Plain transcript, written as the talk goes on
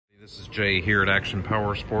This is Jay here at Action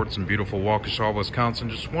Power Sports in beautiful Waukesha,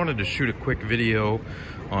 Wisconsin. Just wanted to shoot a quick video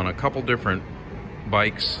on a couple different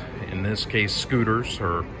bikes, in this case scooters,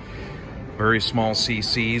 or very small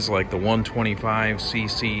CCs like the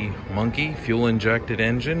 125cc Monkey, fuel-injected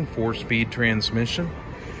engine, 4-speed transmission.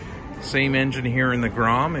 Same engine here in the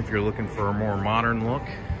Grom if you're looking for a more modern look.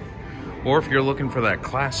 Or if you're looking for that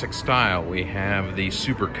classic style, we have the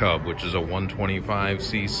Super Cub, which is a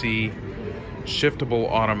 125cc shiftable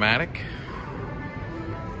automatic,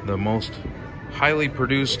 the most highly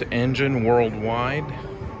produced engine worldwide,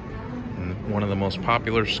 and one of the most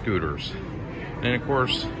popular scooters. And of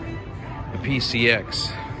course, the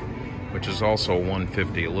PCX, which is also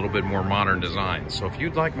 150, a little bit more modern design. So if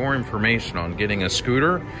you'd like more information on getting a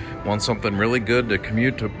scooter, want something really good to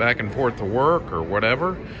commute to back and forth to work or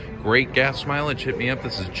whatever, great gas mileage, hit me up.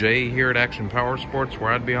 This is Jay here at Action Power Sports,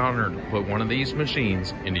 where I'd be honored to put one of these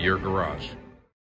machines into your garage.